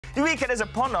The weekend is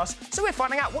upon us, so we're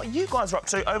finding out what you guys are up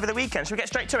to over the weekend. Should we get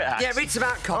straight to it, Hax? Yeah, read some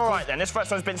out, copy. All right, then. This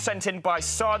first one's been sent in by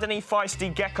Sardony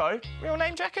Feisty Gecko. Real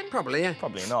name, Jackin? Probably, yeah.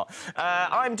 Probably not.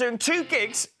 I'm doing 2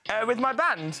 gigs with my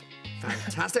band.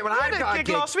 Fantastic. Well, I had a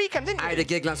gig last weekend, didn't you? I had a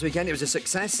gig last weekend. It was a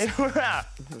success. It was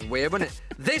weird, wasn't it?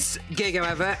 This gig,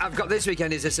 however, I've got this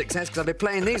weekend is a success because I'll be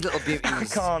playing these little beauties. I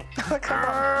can't.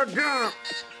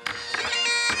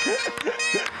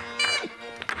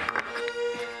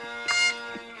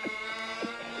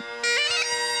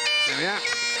 There we are.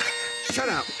 Shut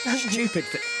up. Stupid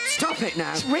thing. Stop it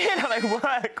now. It's weird how they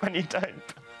work when you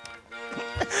don't.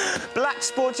 Black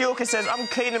Sporty Orca says, I'm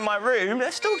cleaning my room.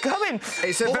 They're still going.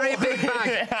 It's a very big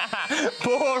bag.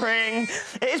 Boring.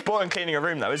 It is boring cleaning a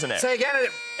room, though, isn't it? Say again.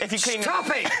 If you clean... Stop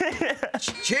it!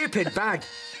 Stupid bag.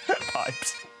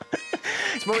 Pipes.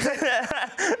 What was it?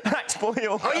 Black Sporty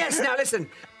Orca. Oh, yes. Now, listen.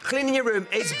 Cleaning your room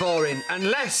is boring.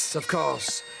 Unless, of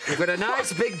course, you've got a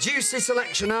nice, big, juicy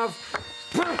selection of...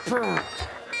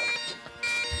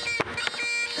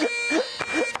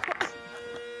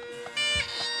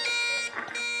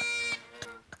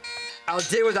 I'll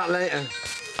deal with that later.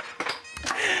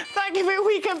 Thank you for your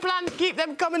weekend plans. Keep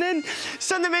them coming in.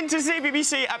 Send them in to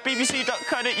cbbc@bbc.co.uk.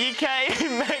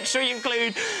 Make sure you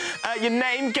include your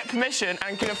name, get permission, and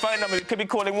include a phone number. We could be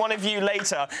calling one of you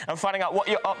later and finding out what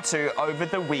you're up to over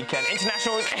the weekend.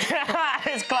 Internationals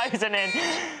is closing in.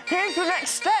 Here's the next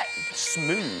step.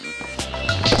 Smooth.